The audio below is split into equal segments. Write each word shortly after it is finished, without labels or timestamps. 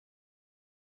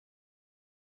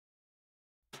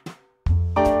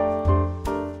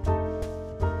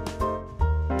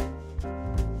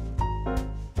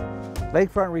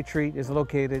Lakefront Retreat is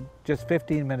located just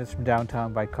 15 minutes from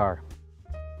downtown by car.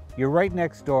 You're right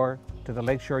next door to the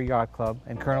Lakeshore Yacht Club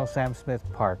and Colonel Sam Smith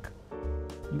Park.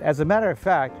 As a matter of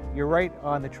fact, you're right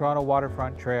on the Toronto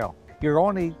Waterfront Trail. You're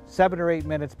only 7 or 8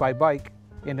 minutes by bike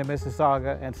into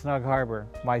Mississauga and Snug Harbor,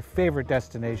 my favorite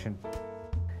destination.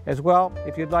 As well,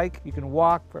 if you'd like, you can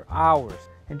walk for hours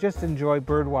and just enjoy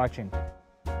bird watching.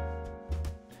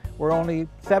 We're only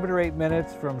 7 or 8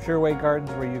 minutes from Sherway Gardens,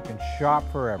 where you can shop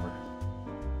forever.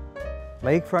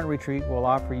 Lakefront Retreat will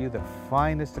offer you the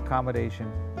finest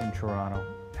accommodation in Toronto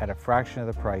at a fraction of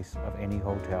the price of any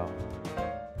hotel.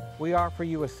 We offer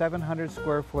you a 700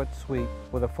 square foot suite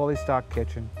with a fully stocked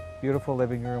kitchen, beautiful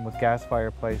living room with gas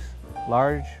fireplace,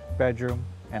 large bedroom,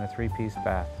 and a 3-piece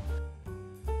bath.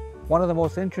 One of the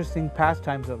most interesting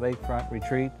pastimes at Lakefront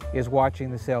Retreat is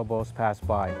watching the sailboats pass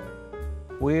by.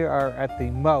 We are at the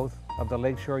mouth of the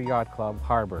Lakeshore Yacht Club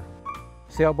harbor.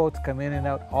 Sailboats come in and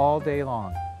out all day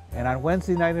long, and on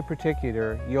Wednesday night in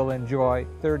particular, you'll enjoy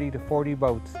 30 to 40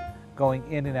 boats going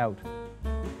in and out.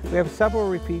 We have several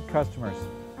repeat customers,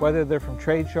 whether they're from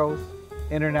trade shows,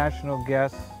 international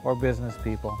guests, or business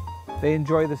people. They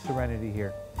enjoy the serenity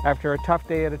here. After a tough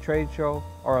day at a trade show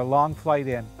or a long flight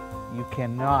in, you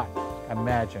cannot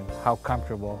imagine how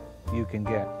comfortable you can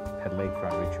get at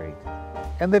Lakefront Retreat.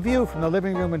 And the view from the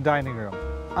living room and dining room,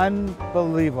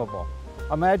 unbelievable.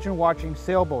 Imagine watching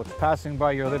sailboats passing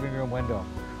by your living room window,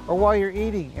 or while you're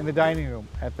eating in the dining room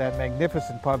at that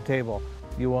magnificent pub table.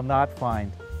 You will not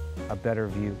find a better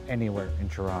view anywhere in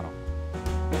Toronto.